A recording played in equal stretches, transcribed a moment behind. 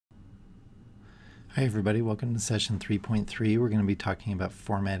Hi everybody, welcome to session 3.3. We're going to be talking about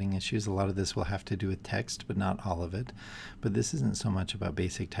formatting issues. A lot of this will have to do with text, but not all of it. But this isn't so much about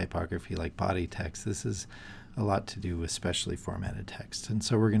basic typography like body text. This is a lot to do with specially formatted text. And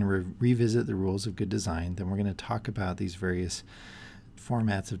so we're going to revisit the rules of good design. Then we're going to talk about these various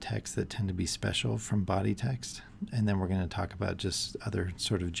formats of text that tend to be special from body text. And then we're going to talk about just other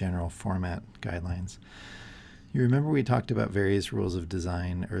sort of general format guidelines. You remember we talked about various rules of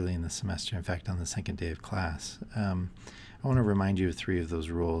design early in the semester, in fact, on the second day of class. I want to remind you of three of those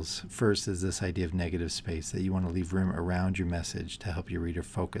rules. First is this idea of negative space, that you want to leave room around your message to help your reader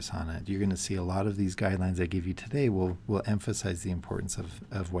focus on it. You're going to see a lot of these guidelines I give you today will emphasize the importance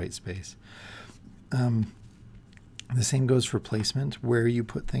of white space. The same goes for placement. Where you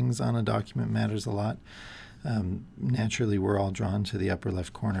put things on a document matters a lot. Naturally, we're all drawn to the upper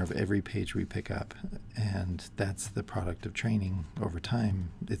left corner of every page we pick up, and that's the product of training over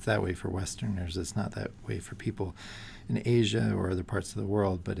time. It's that way for Westerners. It's not that way for people in Asia or other parts of the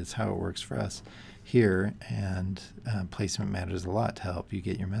world, but it's how it works for us here, and placement matters a lot to help you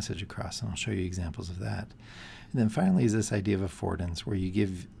get your message across, and I'll show you examples of that. And then finally is this idea of affordance, where you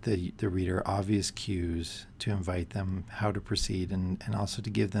give the reader obvious cues to invite them how to proceed and also to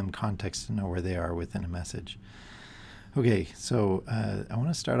give them context to know where they are within a message. Okay, so I want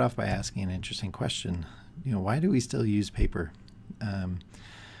to start off by asking an interesting question. Why do we still use paper?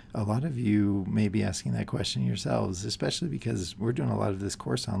 A lot of you may be asking that question yourselves, especially because we're doing a lot of this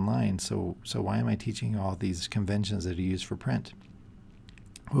course online. So why am I teaching all these conventions that are used for print?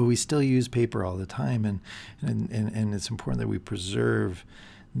 Well, we still use paper all the time, and it's important that we preserve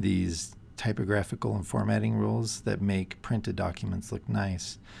these typographical and formatting rules that make printed documents look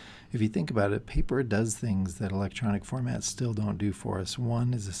nice. If you think about it, paper does things that electronic formats still don't do for us.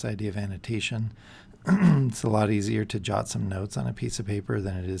 One is this idea of annotation. It's a lot easier to jot some notes on a piece of paper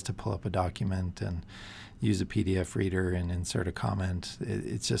than it is to pull up a document and use a PDF reader and insert a comment.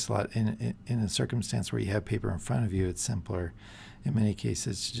 It's just a lot. In a circumstance where you have paper in front of you, it's simpler in many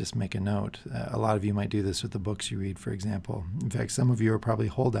cases to just make a note. A lot of you might do this with the books you read, for example. In fact, some of you are probably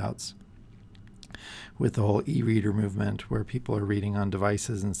holdouts with the whole e-reader movement where people are reading on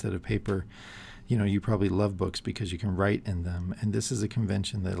devices instead of paper. You probably love books because you can write in them, and this is a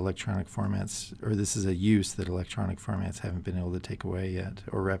convention that electronic formats, or this is a use that electronic formats haven't been able to take away yet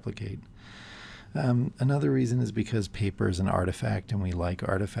or replicate. Another reason is because paper is an artifact, and we like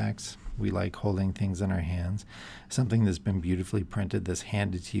artifacts. We like holding things in our hands. Something that's been beautifully printed that's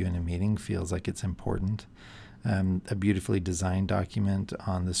handed to you in a meeting feels like it's important. A beautifully designed document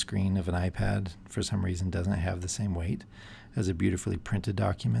on the screen of an iPad for some reason doesn't have the same weight as a beautifully printed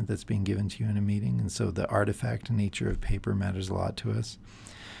document that's being given to you in a meeting. And so the artifact nature of paper matters a lot to us.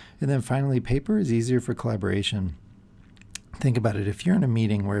 And then finally, paper is easier for collaboration. Think about it. If you're in a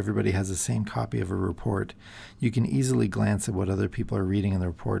meeting where everybody has the same copy of a report, you can easily glance at what other people are reading in the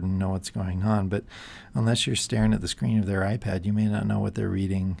report and know what's going on. But unless you're staring at the screen of their iPad, you may not know what they're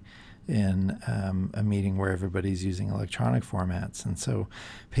reading in a meeting where everybody's using electronic formats. And so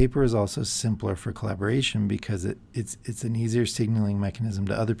paper is also simpler for collaboration because it's an easier signaling mechanism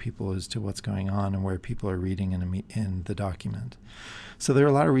to other people as to what's going on and where people are reading in the document. So there are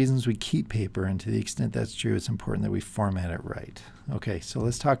a lot of reasons we keep paper, and to the extent that's true, it's important that we format it right. Okay, so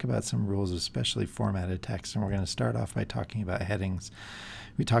let's talk about some rules of specially formatted text, and we're going to start off by talking about headings.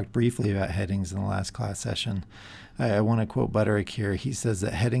 We talked briefly about headings in the last class session. I want to quote Butterick here. He says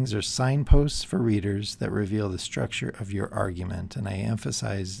that headings are signposts for readers that reveal the structure of your argument, and I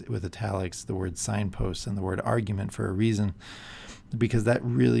emphasize with italics the word signpost and the word argument for a reason, because that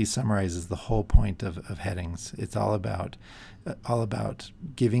really summarizes the whole point of headings. It's all about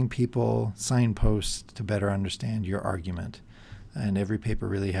giving people signposts to better understand your argument. And every paper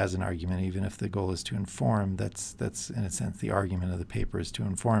really has an argument, even if the goal is to inform. That's in a sense the argument of the paper is to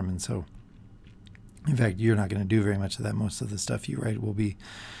inform. And so, in fact, you're not going to do very much of that. Most of the stuff you write will be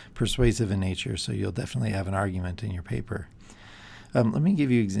persuasive in nature, so you'll definitely have an argument in your paper. Let me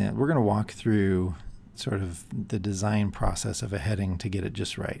give you an example. We're going to walk through sort of the design process of a heading to get it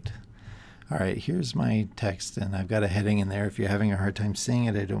just right. All right, here's my text, and I've got a heading in there. If you're having a hard time seeing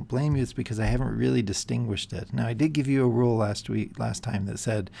it, I don't blame you. It's because I haven't really distinguished it. Now, I did give you a rule last time that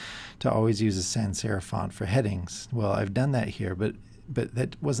said to always use a sans serif font for headings. Well, I've done that here, but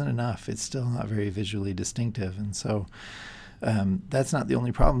that wasn't enough. It's still not very visually distinctive, and so that's not the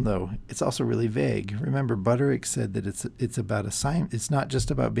only problem, though. It's also really vague. Remember, Butterick said that it's about a sign. It's not just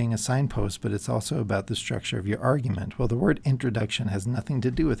about being a signpost, but it's also about the structure of your argument. Well, the word introduction has nothing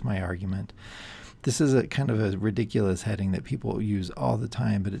to do with my argument. This is a kind of a ridiculous heading that people use all the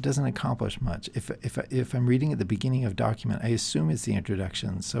time, but it doesn't accomplish much. If I'm reading at the beginning of a document, I assume it's the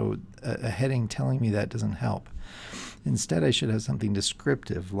introduction, so a heading telling me that doesn't help. Instead, I should have something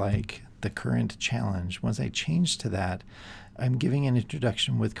descriptive like the current challenge. Once I change to that, I'm giving an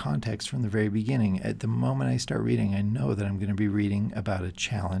introduction with context from the very beginning. At the moment I start reading, I know that I'm going to be reading about a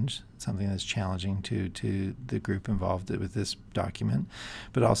challenge, something that's challenging to the group involved with this document,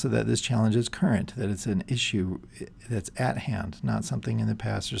 but also that this challenge is current, that it's an issue that's at hand, not something in the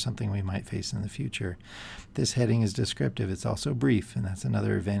past or something we might face in the future. This heading is descriptive. It's also brief, and that's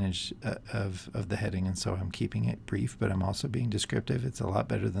another advantage of the heading, and so I'm keeping it brief, but I'm also being descriptive. It's a lot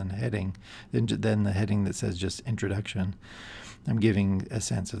better than the heading that says just introduction. I'm giving a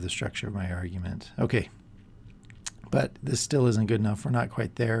sense of the structure of my argument. Okay, but this still isn't good enough. We're not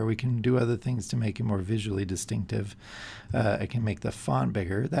quite there. We can do other things to make it more visually distinctive. I can make the font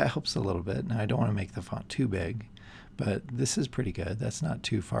bigger. That helps a little bit. Now, I don't want to make the font too big, but this is pretty good. That's not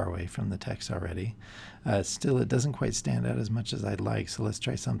too far away from the text already. Still, it doesn't quite stand out as much as I'd like, so let's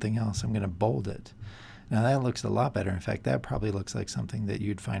try something else. I'm going to bold it. Now, that looks a lot better. In fact, that probably looks like something that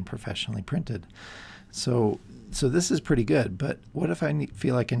you'd find professionally printed. So this is pretty good, but what if I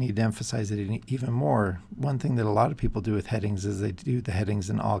feel like I need to emphasize it even more? One thing that a lot of people do with headings is they do the headings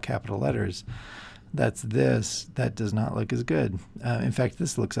in all capital letters. That does not look as good. In fact,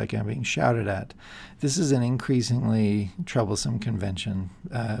 this looks like I'm being shouted at. This is an increasingly troublesome convention.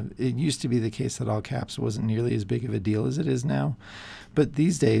 It used to be the case that all caps wasn't nearly as big of a deal as it is now. But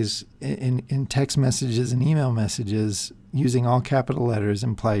these days, in text messages and email messages, using all capital letters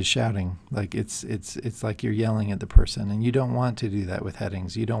implies shouting. Like it's like you're yelling at the person, and you don't want to do that with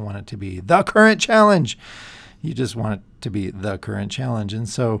headings. You don't want it to be the current challenge. You just want it to be the current challenge. And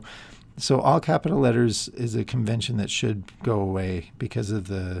so all capital letters is a convention that should go away because of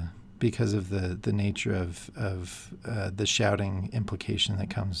the nature of the shouting implication that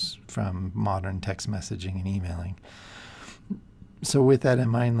comes from modern text messaging and emailing. So with that in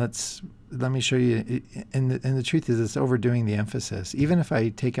mind, let me show you. And the truth is, it's overdoing the emphasis. Even if I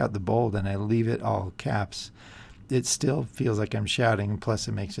take out the bold and I leave it all caps, it still feels like I'm shouting. Plus,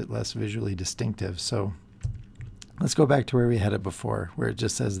 it makes it less visually distinctive. So let's go back to where we had it before, where it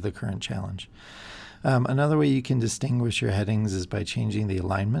just says the current challenge. Another way you can distinguish your headings is by changing the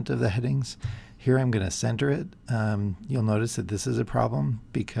alignment of the headings. Here I'm going to center it. You'll notice that this is a problem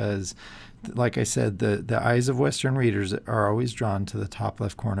because, like I said, the eyes of Western readers are always drawn to the top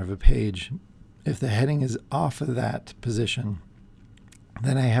left corner of a page. If the heading is off of that position,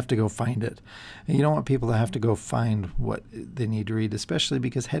 then I have to go find it. And you don't want people to have to go find what they need to read, especially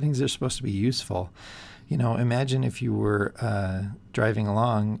because headings are supposed to be useful. You know, imagine if you were driving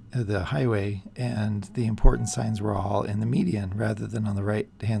along the highway and the important signs were all in the median rather than on the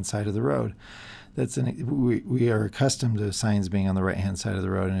right-hand side of the road. We are accustomed to signs being on the right-hand side of the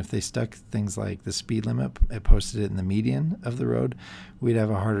road, and if they stuck things like the speed limit, posted it in the median of the road, we'd have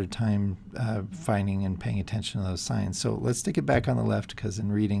a harder time finding and paying attention to those signs. So let's stick it back on the left, because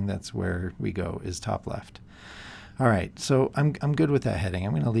in reading, that's where we go, is top left. All right, so I'm good with that heading.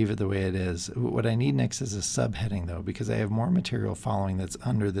 I'm going to leave it the way it is. What I need next is a subheading, though, because I have more material following that's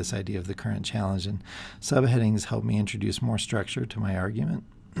under this idea of the current challenge, and subheadings help me introduce more structure to my argument.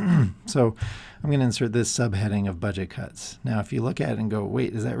 So I'm going to insert this subheading of budget cuts. Now, if you look at it and go,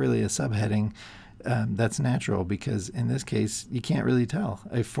 wait, is that really a subheading? That's natural, because in this case, you can't really tell.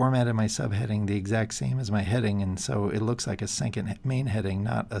 I formatted my subheading the exact same as my heading, and so it looks like a second main heading,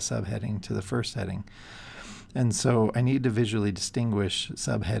 not a subheading to the first heading. And so I need to visually distinguish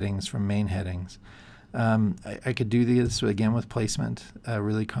subheadings from main headings. I could do this again with placement. A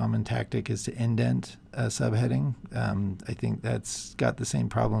really common tactic is to indent a subheading. I think that's got the same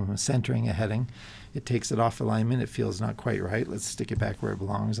problem of centering a heading. It takes it off alignment. It feels not quite right. Let's stick it back where it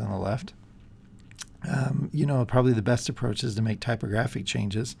belongs on the left. You know, probably the best approach is to make typographic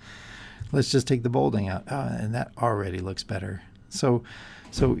changes. Let's just take the bolding out, and that already looks better.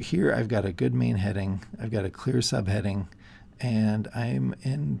 So here I've got a good main heading, I've got a clear subheading, and I'm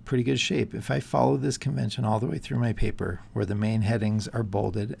in pretty good shape. If I follow this convention all the way through my paper, where the main headings are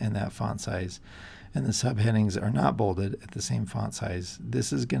bolded and that font size, and the subheadings are not bolded at the same font size,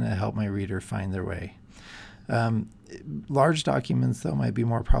 this is going to help my reader find their way. Large documents, though, might be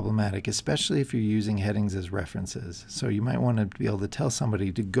more problematic, especially if you're using headings as references. So you might want to be able to tell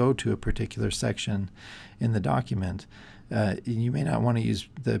somebody to go to a particular section in the document. You may not want to use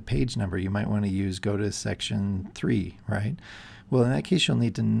the page number. You might want to use go to section 3, right? Well, in that case, you'll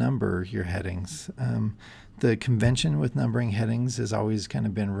need to number your headings. The convention with numbering headings has always kind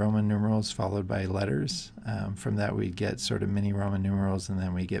of been Roman numerals followed by letters. From that, we get sort of mini Roman numerals, and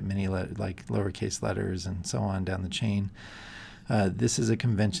then we get mini like lowercase letters and so on down the chain. This is a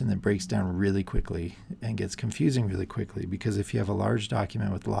convention that breaks down really quickly and gets confusing really quickly, because if you have a large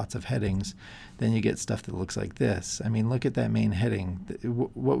document with lots of headings, then you get stuff that looks like this. I mean, look at that main heading.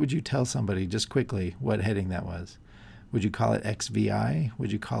 What would you tell somebody just quickly what heading that was? Would you call it XVI?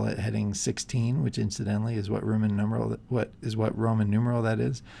 Would you call it heading 16, which incidentally is what Roman numeral that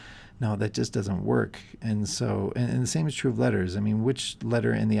is? No, that just doesn't work. And so, and the same is true of letters. I mean, which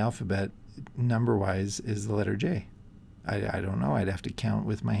letter in the alphabet, number-wise, is the letter J? I don't know. I'd have to count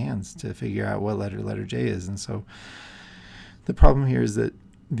with my hands to figure out what letter J is. And so, the problem here is that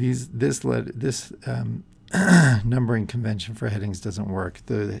this numbering convention for headings doesn't work.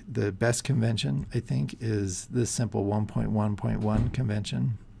 The best convention, I think, is this simple 1.1.1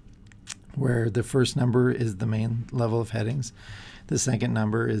 convention, where the first number is the main level of headings, the second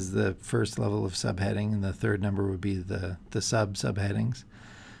number is the first level of subheading, and the third number would be the subheadings.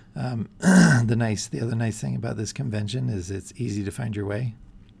 The other nice thing about this convention is it's easy to find your way.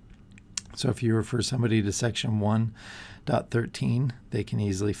 So if you refer somebody to section 1.13, they can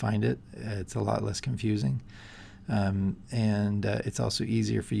easily find it. It's a lot less confusing. And it's also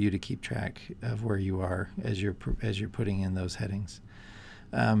easier for you to keep track of where you are as you're putting in those headings.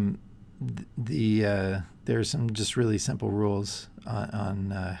 There are some just really simple rules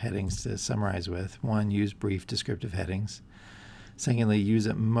on headings to summarize with. One, use brief descriptive headings. Secondly, use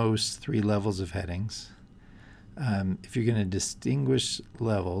at most 3 levels of headings. If you're going to distinguish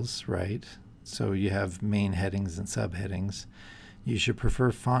levels, right, so you have main headings and subheadings, you should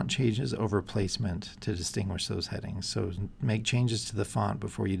prefer font changes over placement to distinguish those headings. So make changes to the font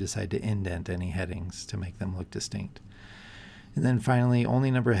before you decide to indent any headings to make them look distinct. And then finally,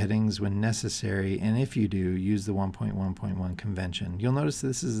 only number headings when necessary, and if you do, use the 1.1.1 convention. You'll notice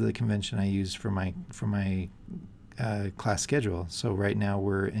this is the convention I used for my class schedule. So right now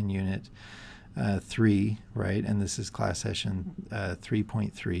we're in unit 3, right? And this is class session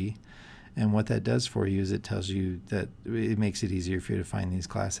 3.3. And what that does for you is it tells you that it makes it easier for you to find these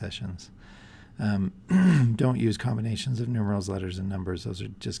class sessions. Don't use combinations of numerals, letters, and numbers. Those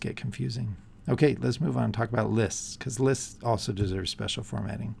just get confusing. Okay, let's move on and talk about lists, because lists also deserve special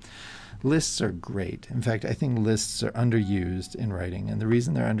formatting. Lists are great. In fact, I think lists are underused in writing, and the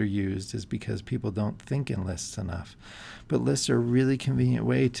reason they're underused is because people don't think in lists enough. But lists are a really convenient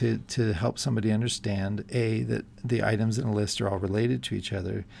way to help somebody understand, A, that the items in a list are all related to each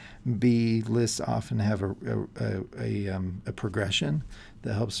other, B, lists often have a progression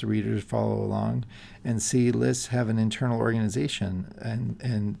that helps the reader follow along, and C, lists have an internal organization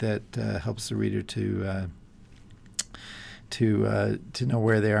and that helps the reader to know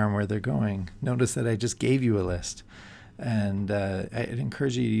where they are and where they're going. Notice that I just gave you a list, and I'd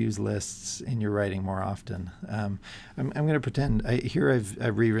encourage you to use lists in your writing more often. I'm going to pretend here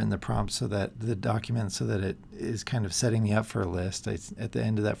I've rewritten the prompt so that the document, so that it is kind of setting me up for a list. At the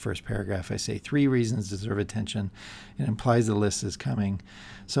end of that first paragraph, I say 3 reasons deserve attention. It implies the list is coming.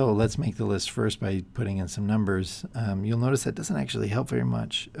 So let's make the list first by putting in some numbers. You'll notice that doesn't actually help very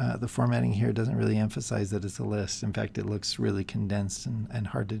much. The formatting here doesn't really emphasize that it's a list. In fact, it looks really condensed and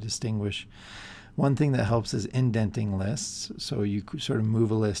hard to distinguish. One thing that helps is indenting lists. So you sort of move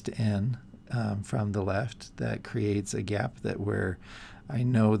a list in from the left. That creates a gap that where I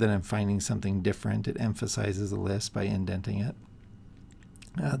know that I'm finding something different. It emphasizes the list by indenting it.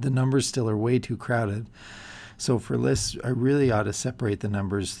 The numbers still are way too crowded. So for lists, I really ought to separate the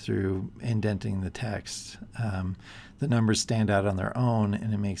numbers through indenting the text. The numbers stand out on their own,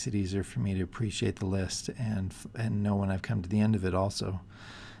 and it makes it easier for me to appreciate the list and know when I've come to the end of it also.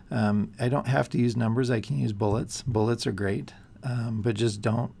 I don't have to use numbers. I can use bullets. Bullets are great, but just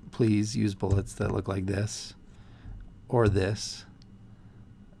don't, please, use bullets that look like this, or this,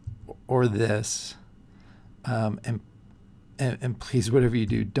 or this, and please, whatever you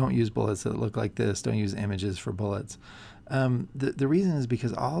do, don't use bullets that look like this. Don't use images for bullets. The reason is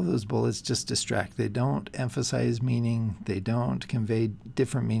because all of those bullets just distract. They don't emphasize meaning. They don't convey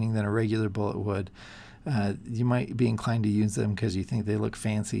different meaning than a regular bullet would. You might be inclined to use them because you think they look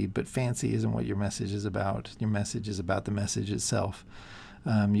fancy, but fancy isn't what your message is about. Your message is about the message itself.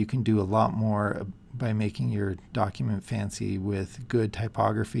 You can do a lot more by making your document fancy with good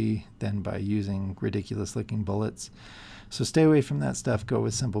typography than by using ridiculous looking bullets. So stay away from that stuff. Go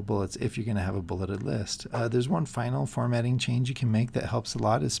with simple bullets if you're going to have a bulleted list. There's one final formatting change you can make that helps a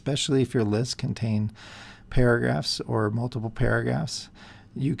lot, especially if your lists contain paragraphs or multiple paragraphs.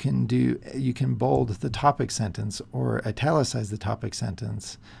 you can bold the topic sentence or italicize the topic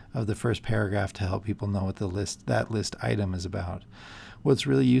sentence of the first paragraph to help people know what that list item is about. What's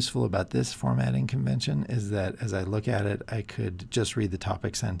really useful about this formatting convention is that as I look at it, I could just read the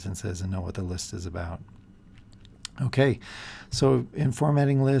topic sentences and know what the list is about. Okay, so in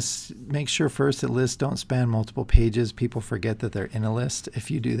formatting lists, make sure first that lists don't span multiple pages. People forget that they're in a list if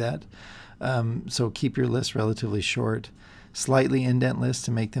you do that. So keep your lists relatively short. Slightly indent lists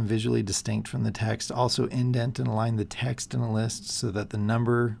to make them visually distinct from the text. Also indent and align the text in a list so that the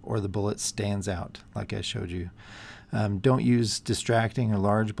number or the bullet stands out, like I showed you. Don't use distracting or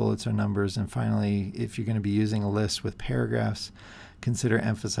large bullets or numbers. And finally, if you're going to be using a list with paragraphs, consider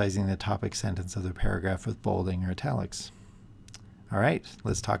emphasizing the topic sentence of the paragraph with bolding or italics. All right,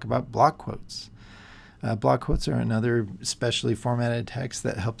 let's talk about block quotes. Block quotes are another specially formatted text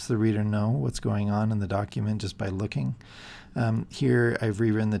that helps the reader know what's going on in the document just by looking. Here I've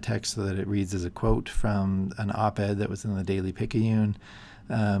rewritten the text so that it reads as a quote from an op-ed that was in the Daily Picayune.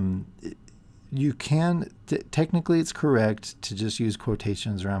 You can, technically it's correct to just use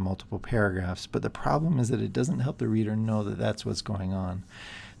quotations around multiple paragraphs, but the problem is that it doesn't help the reader know that that's what's going on.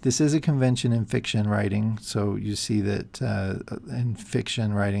 This is a convention in fiction writing, so you see that in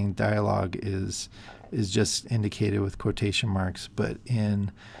fiction writing, dialogue is just indicated with quotation marks, but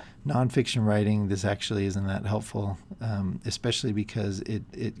in nonfiction writing, this actually isn't that helpful, especially because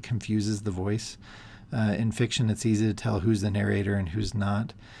it confuses the voice. In fiction, it's easy to tell who's the narrator and who's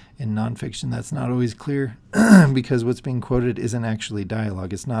not. In nonfiction, that's not always clear because what's being quoted isn't actually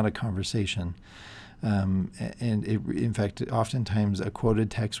dialogue. It's not a conversation. In fact, oftentimes a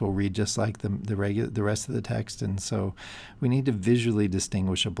quoted text will read just like the rest of the text, and so we need to visually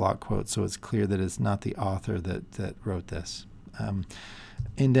distinguish a block quote so it's clear that it's not the author that wrote this.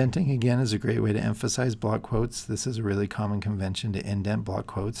 Indenting, again, is a great way to emphasize block quotes. This is a really common convention to indent block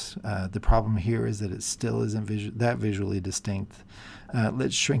quotes. The problem here is that it still isn't visually distinct.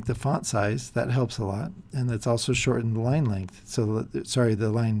 Let's shrink the font size. That helps a lot. And let's also shorten the line length. So,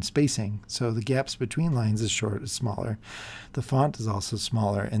 the line spacing. So the gaps between lines is smaller. The font is also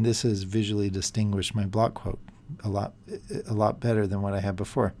smaller, and this has visually distinguished my block quote a lot better than what I had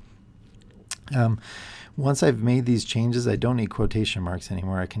before. Once I've made these changes, I don't need quotation marks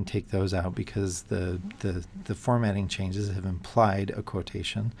anymore. I can take those out because the formatting changes have implied a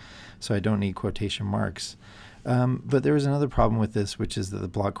quotation, so I don't need quotation marks. But there is another problem with this, which is that the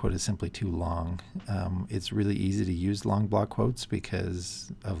block quote is simply too long. It's really easy to use long block quotes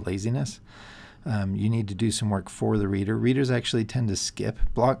because of laziness. You need to do some work for the reader. Readers actually tend to skip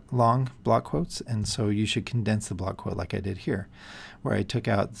long block quotes, and so you should condense the block quote like I did here, where I took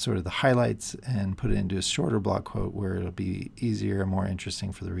out sort of the highlights and put it into a shorter block quote where it'll be easier and more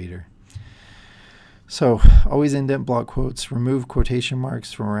interesting for the reader. So always indent block quotes, remove quotation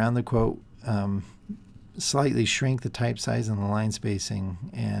marks from around the quote, slightly shrink the type size and the line spacing,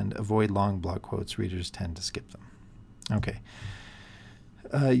 and avoid long block quotes. Readers tend to skip them. Okay.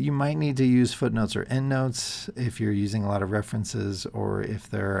 You might need to use footnotes or endnotes if you're using a lot of references, or if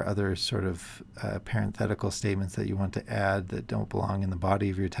there are other sort of parenthetical statements that you want to add that don't belong in the body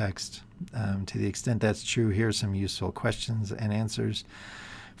of your text. To the extent that's true, here are some useful questions and answers.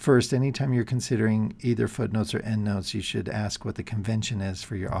 First, anytime you're considering either footnotes or endnotes, you should ask what the convention is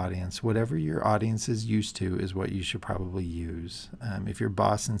for your audience. Whatever your audience is used to is what you should probably use. If your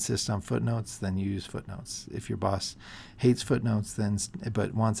boss insists on footnotes, then use footnotes. If your boss hates footnotes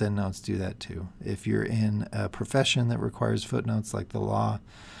but wants endnotes, do that too. If you're in a profession that requires footnotes like the law,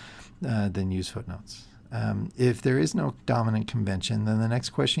 then use footnotes. If there is no dominant convention, then the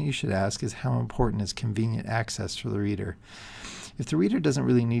next question you should ask is how important is convenient access for the reader? If the reader doesn't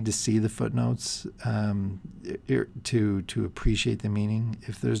really need to see the footnotes to appreciate the meaning,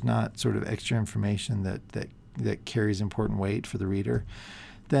 if there's not sort of extra information that carries important weight for the reader,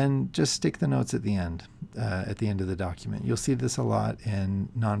 then just stick the notes at the end of the document. You'll see this a lot in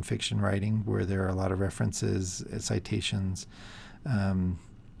nonfiction writing, where there are a lot of references, citations,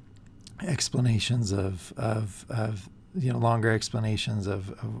 explanations of longer explanations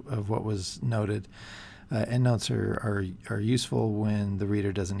of what was noted. Endnotes are useful when the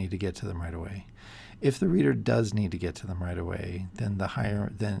reader doesn't need to get to them right away. If the reader does need to get to them right away, then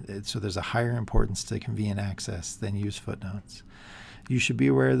so there's a higher importance to convenient access, then use footnotes. You should be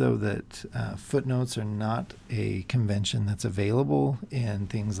aware, though, that footnotes are not a convention that's available in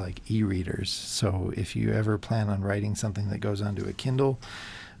things like e-readers. So if you ever plan on writing something that goes onto a Kindle,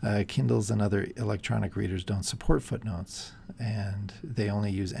 Kindles and other electronic readers don't support footnotes, and they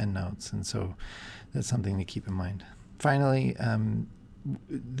only use endnotes, and so that's something to keep in mind. Finally,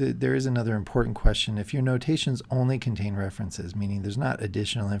 there is another important question. If your notations only contain references, meaning there's not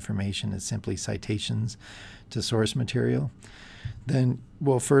additional information, it's simply citations to source material, then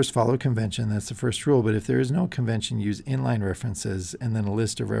we'll first follow convention. That's the first rule. But if there is no convention, use inline references and then a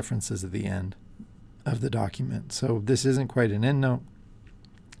list of references at the end of the document. So this isn't quite an endnote,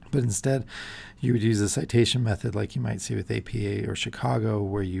 but instead you would use a citation method like you might see with APA or Chicago,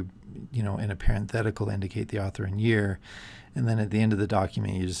 where you in a parenthetical indicate the author and year, and then at the end of the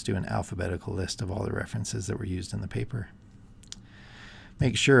document you just do an alphabetical list of all the references that were used in the paper.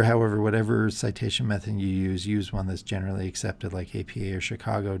 Make sure, however, whatever citation method you use one that's generally accepted like APA or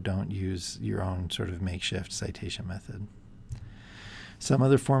Chicago. Don't use your own sort of makeshift citation method. Some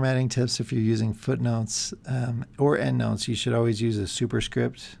other formatting tips: if you're using footnotes or endnotes, you should always use a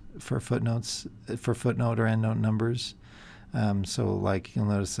superscript for footnotes, for footnote or endnote numbers. So like you'll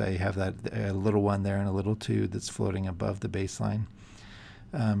notice I have that a little 1 there and a little 2 that's floating above the baseline.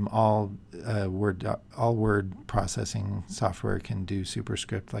 All word processing software can do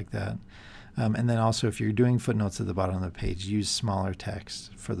superscript like that. And then also, if you're doing footnotes at the bottom of the page, use smaller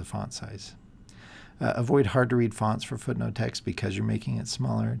text for the font size. Avoid hard-to-read fonts for footnote text because you're making it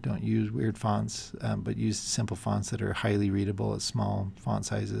smaller. Don't use weird fonts, but use simple fonts that are highly readable at small font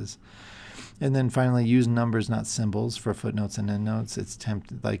sizes. And then finally, use numbers, not symbols, for footnotes and endnotes. It's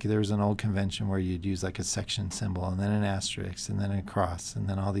tempted, like there was an old convention where you'd use like a section symbol and then an asterisk and then a cross and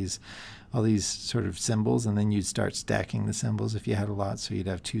then all these sort of symbols, and then you'd start stacking the symbols if you had a lot. So you'd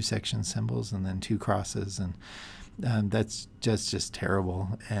have 2 section symbols and then 2 crosses, and that's just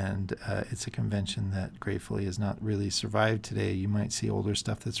terrible. And it's a convention that gratefully has not really survived today. You might see older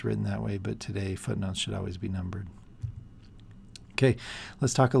stuff that's written that way, but today footnotes should always be numbered. Okay,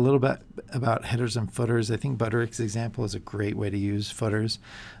 let's talk a little bit about headers and footers. I think Butterick's example is a great way to use footers.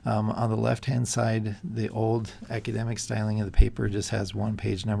 On the left-hand side, the old academic styling of the paper just has 1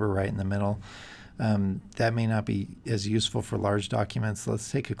 page number right in the middle. That may not be as useful for large documents. Let's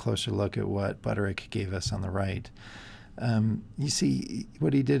take a closer look at what Butterick gave us on the right. You see,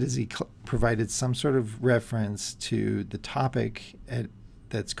 what he did is he provided some sort of reference to the topic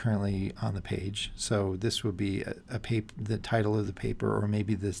that's currently on the page. So this would be the title of the paper, or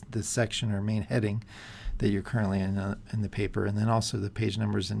maybe this section or main heading that you're currently in the paper, and then also the page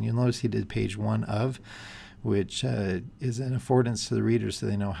numbers. And you'll notice he did page 1 of, which is an affordance to the reader so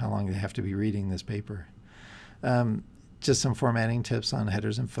they know how long they have to be reading this paper. Just some formatting tips on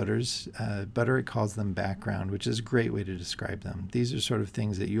headers and footers. Butterick calls them background, which is a great way to describe them. These are sort of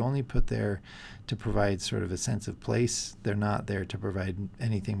things that you only put there to provide sort of a sense of place. They're not there to provide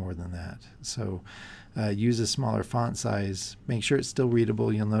anything more than that. So use a smaller font size. Make sure it's still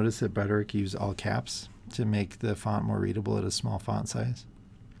readable. You'll notice that Butterick used all caps to make the font more readable at a small font size.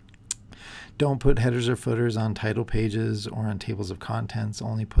 Don't put headers or footers on title pages or on tables of contents.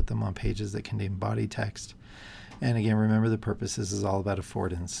 Only put them on pages that contain body text. And again, remember the purpose. This is all about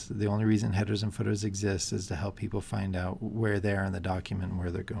affordance. The only reason headers and footers exist is to help people find out where they are in the document and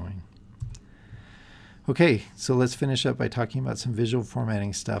where they're going. Okay, so let's finish up by talking about some visual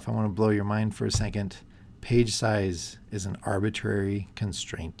formatting stuff. I want to blow your mind for a second. Page size is an arbitrary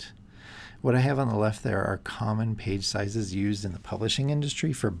constraint. What I have on the left there are common page sizes used in the publishing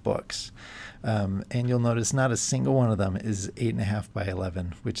industry for books. And you'll notice not a single one of them is 8.5 by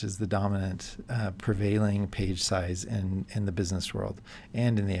 11, which is the dominant prevailing page size in the business world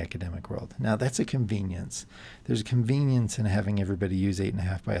and in the academic world. Now, that's a convenience. There's a convenience in having everybody use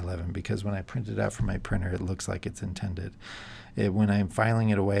 8.5 by 11 because when I print it out from my printer, it looks like it's intended. When I'm filing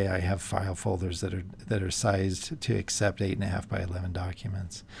it away, I have file folders that are sized to accept 8.5 by 11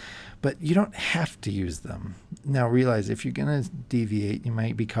 documents. But you don't have to use them. Now realize if you're going to deviate, you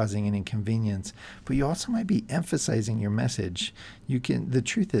might be causing an inconvenience, but you also might be emphasizing your message. The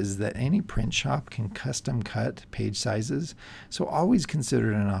truth is that any print shop can custom cut page sizes, so always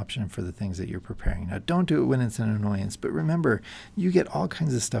consider it an option for the things that you're preparing. Now don't do it when it's an annoyance, but remember, you get all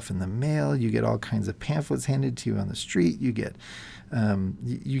kinds of stuff in the mail, you get all kinds of pamphlets handed to you on the street, you get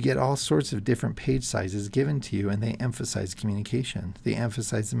all sorts of different page sizes given to you, and they emphasize communication. They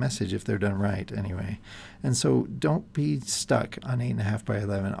emphasize the message if they're done right anyway. And so don't be stuck on 8.5 by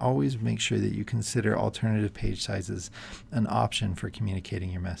 11. Always make sure that you consider alternative page sizes an option for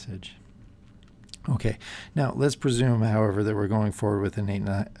communicating your message. Okay, now let's presume, however, that we're going forward with an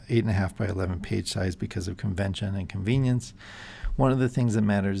 8.5 by 11 page size because of convention and convenience. One of the things that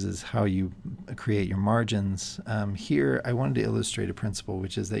matters is how you create your margins. Here, I wanted to illustrate a principle,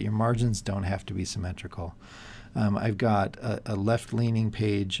 which is that your margins don't have to be symmetrical. I've got a left-leaning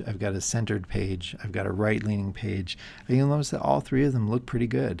page, I've got a centered page, I've got a right-leaning page. And you'll notice that all 3 of them look pretty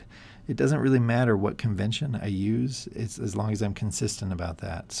good. It doesn't really matter what convention I use, it's as long as I'm consistent about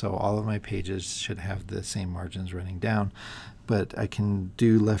that. So all of my pages should have the same margins running down, but I can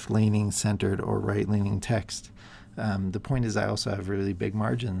do left-leaning, centered, or right-leaning text. The point is I also have really big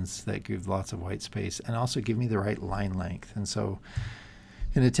margins that give lots of white space and also give me the right line length. And so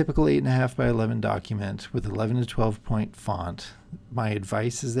in a typical 8.5 by 11 document with 11 to 12 point font, my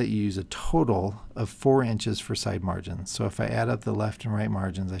advice is that you use a total of 4 inches for side margins. So if I add up the left and right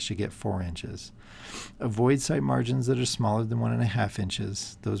margins, I should get 4 inches. Avoid side margins that are smaller than 1.5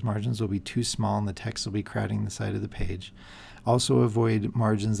 inches. Those margins will be too small and the text will be crowding the side of the page. Also avoid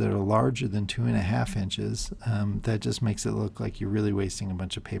margins that are larger than 2.5 inches. That just makes it look like you're really wasting a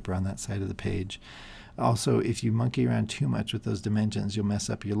bunch of paper on that side of the page. Also, if you monkey around too much with those dimensions, you'll mess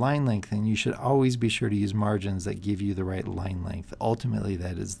up your line length, and you should always be sure to use margins that give you the right line length. Ultimately,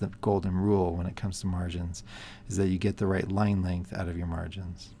 that is the golden rule when it comes to margins, is that you get the right line length out of your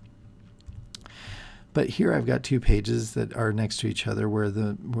margins. But here I've got 2 pages that are next to each other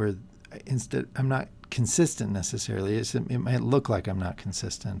where instead I'm not consistent necessarily. It might look like I'm not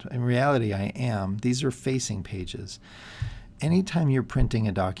consistent. In reality, I am. These are facing pages. Anytime you're printing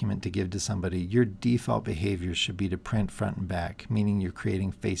a document to give to somebody, your default behavior should be to print front and back, meaning you're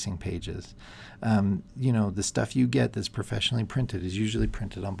creating facing pages. You know, the stuff you get that's professionally printed is usually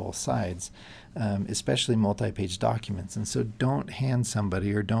printed on both sides, especially multi-page documents. And so don't hand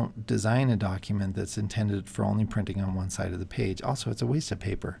somebody or don't design a document that's intended for only printing on one side of the page. Also, it's a waste of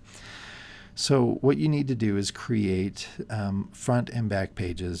paper. So what you need to do is create front and back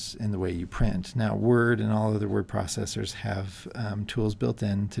pages in the way you print. Now, Word and all other word processors have tools built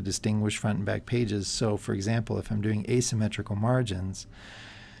in to distinguish front and back pages. So, for example, if I'm doing asymmetrical margins,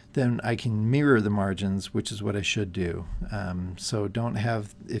 then I can mirror the margins, which is what I should do. So don't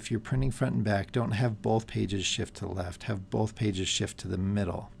have, if you're printing front and back, don't have both pages shift to the left. Have both pages shift to the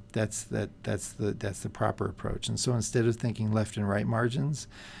middle. That's the proper approach. And so instead of thinking left and right margins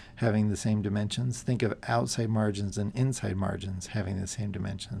having the same dimensions, think of outside margins and inside margins having the same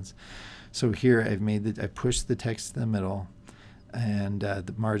dimensions. So here I pushed the text to the middle, and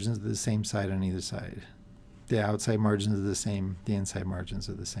the margins are the same side on either side. The outside margins are the same, the inside margins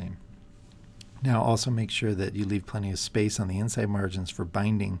are the same. Now also make sure that you leave plenty of space on the inside margins for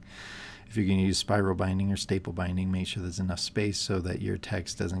binding. If you're going to use spiral binding or staple binding, make sure there's enough space so that your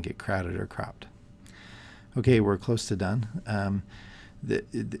text doesn't get crowded or cropped. Okay, we're close to done.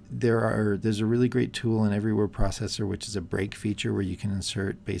 There's a really great tool in every word processor, which is a break feature where you can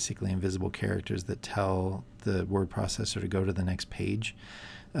insert basically invisible characters that tell the word processor to go to the next page.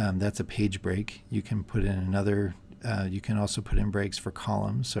 That's a page break. You can put in another, you can also put in breaks for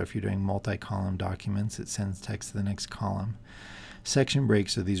columns. So if you're doing multi-column documents, it sends text to the next column. Section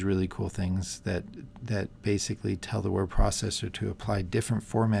breaks are these really cool things that basically tell the word processor to apply different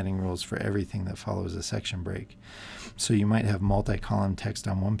formatting rules for everything that follows a section break. So you might have multi-column text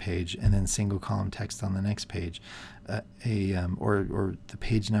on one page and then single column text on the next page. Or the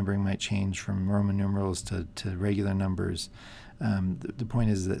page numbering might change from Roman numerals to regular numbers. The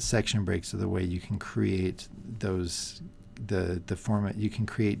point is that section breaks are the way you can create those, the format, you can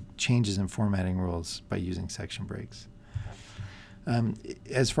create changes in formatting rules by using section breaks.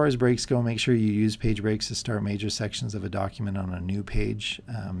 As far as breaks go, make sure you use page breaks to start major sections of a document on a new page.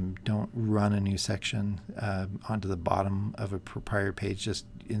 Don't run a new section onto the bottom of a prior page, just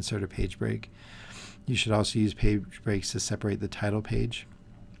insert a page break. You should also use page breaks to separate the title page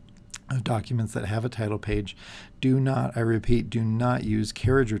of documents that have a title page. Do not, I repeat, do not use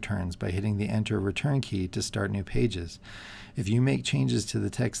carriage returns by hitting the enter return key to start new pages. If you make changes to the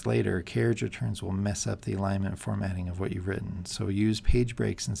text later, carriage returns will mess up the alignment and formatting of what you've written. So use page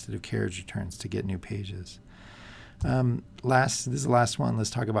breaks instead of carriage returns to get new pages. This is the last one. Let's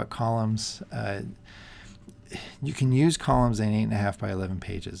talk about columns. You can use columns in 8.5 by 11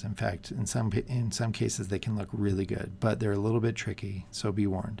 pages. In fact, in some cases they can look really good, but they're a little bit tricky, so be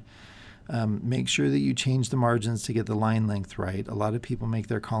warned. Make sure that you change the margins to get the line length right. A lot of people make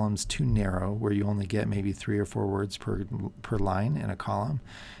their columns too narrow, where you only get maybe 3 or 4 words per line in a column.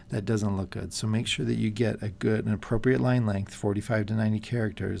 That doesn't look good. So make sure that you get an appropriate line length, 45 to 90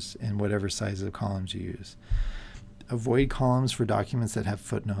 characters, in whatever size of columns you use. Avoid columns for documents that have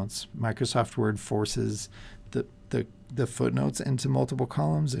footnotes. Microsoft Word forces the footnotes into multiple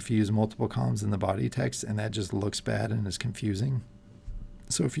columns if you use multiple columns in the body text, and that just looks bad and is confusing.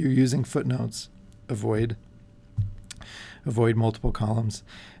 So if you're using footnotes, avoid multiple columns.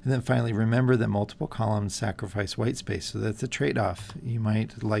 And then finally, remember that multiple columns sacrifice white space, so that's a trade-off. You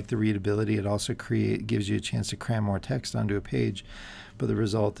might like the readability. It also gives you a chance to cram more text onto a page, but the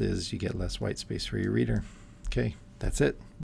result is you get less white space for your reader. Okay, that's it.